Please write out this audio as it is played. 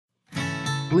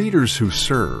Leaders who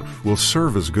serve will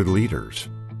serve as good leaders.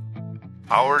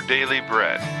 Our Daily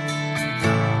Bread.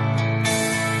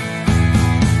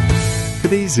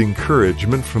 Today's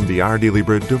encouragement from the Our Daily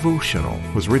Bread devotional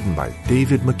was written by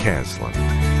David McCaslin.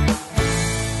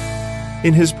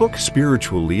 In his book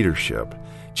Spiritual Leadership,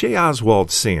 J.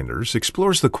 Oswald Sanders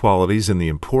explores the qualities and the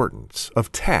importance of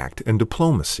tact and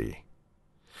diplomacy.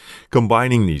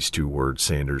 Combining these two words,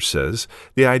 Sanders says,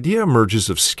 the idea emerges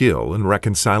of skill in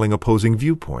reconciling opposing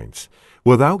viewpoints,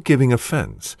 without giving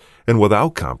offense and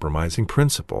without compromising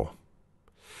principle.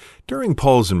 During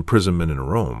Paul's imprisonment in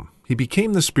Rome, he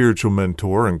became the spiritual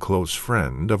mentor and close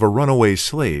friend of a runaway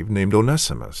slave named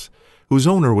Onesimus, whose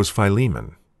owner was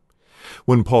Philemon.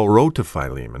 When Paul wrote to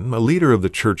Philemon, a leader of the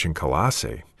church in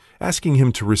Colossae, asking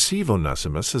him to receive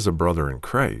Onesimus as a brother in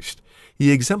Christ,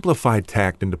 he exemplified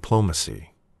tact and diplomacy.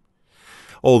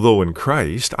 Although in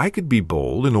Christ I could be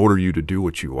bold and order you to do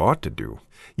what you ought to do,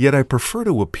 yet I prefer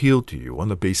to appeal to you on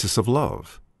the basis of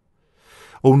love.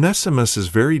 Onesimus is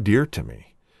very dear to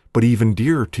me, but even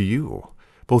dearer to you,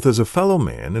 both as a fellow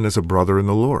man and as a brother in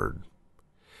the Lord.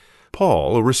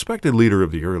 Paul, a respected leader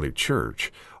of the early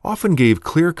church, often gave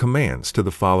clear commands to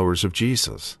the followers of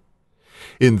Jesus.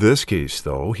 In this case,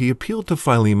 though, he appealed to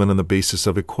Philemon on the basis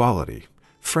of equality,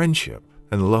 friendship,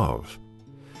 and love.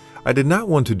 I did not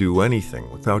want to do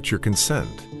anything without your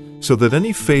consent, so that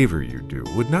any favor you do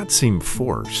would not seem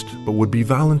forced, but would be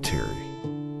voluntary.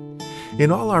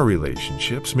 In all our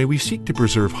relationships, may we seek to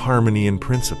preserve harmony and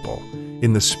principle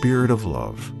in the spirit of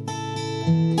love.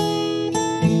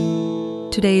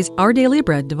 Today's Our Daily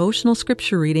Bread devotional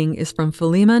scripture reading is from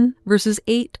Philemon, verses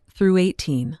 8 through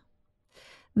 18.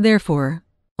 Therefore,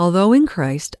 although in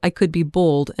Christ I could be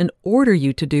bold and order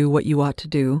you to do what you ought to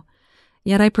do,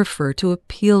 yet I prefer to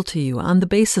appeal to you on the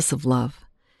basis of love.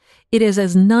 It is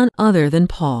as none other than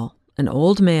Paul, an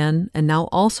old man and now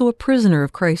also a prisoner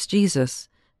of Christ Jesus,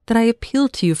 that I appeal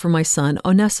to you for my son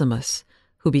Onesimus,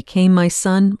 who became my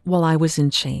son while I was in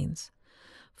chains.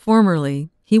 Formerly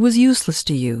he was useless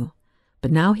to you,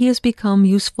 but now he has become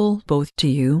useful both to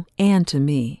you and to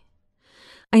me.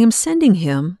 I am sending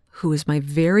him, who is my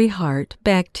very heart,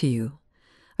 back to you.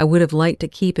 I would have liked to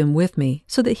keep him with me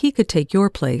so that he could take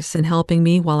your place in helping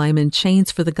me while I am in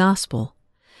chains for the gospel.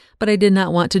 But I did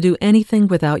not want to do anything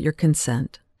without your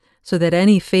consent, so that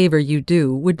any favor you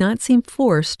do would not seem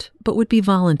forced, but would be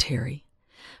voluntary.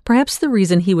 Perhaps the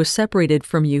reason he was separated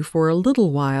from you for a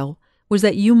little while was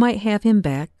that you might have him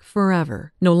back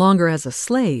forever, no longer as a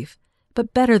slave,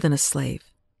 but better than a slave,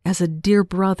 as a dear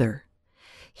brother.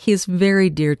 He is very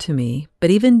dear to me,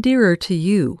 but even dearer to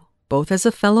you, both as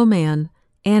a fellow man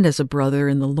and as a brother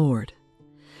in the Lord.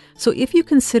 So if you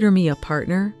consider me a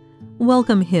partner,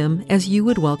 welcome him as you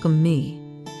would welcome me.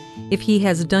 If he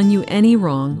has done you any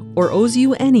wrong or owes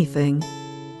you anything,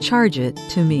 charge it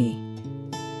to me.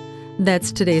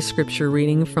 That's today's scripture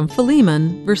reading from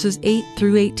Philemon, verses 8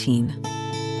 through 18.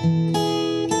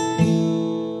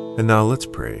 And now let's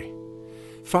pray.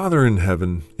 Father in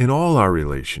heaven, in all our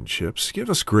relationships, give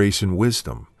us grace and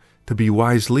wisdom to be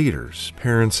wise leaders,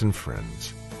 parents, and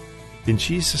friends. In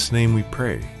Jesus' name we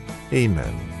pray.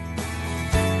 Amen.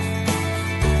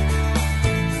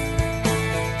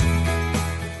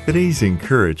 Today's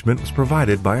encouragement was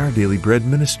provided by Our Daily Bread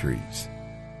Ministries.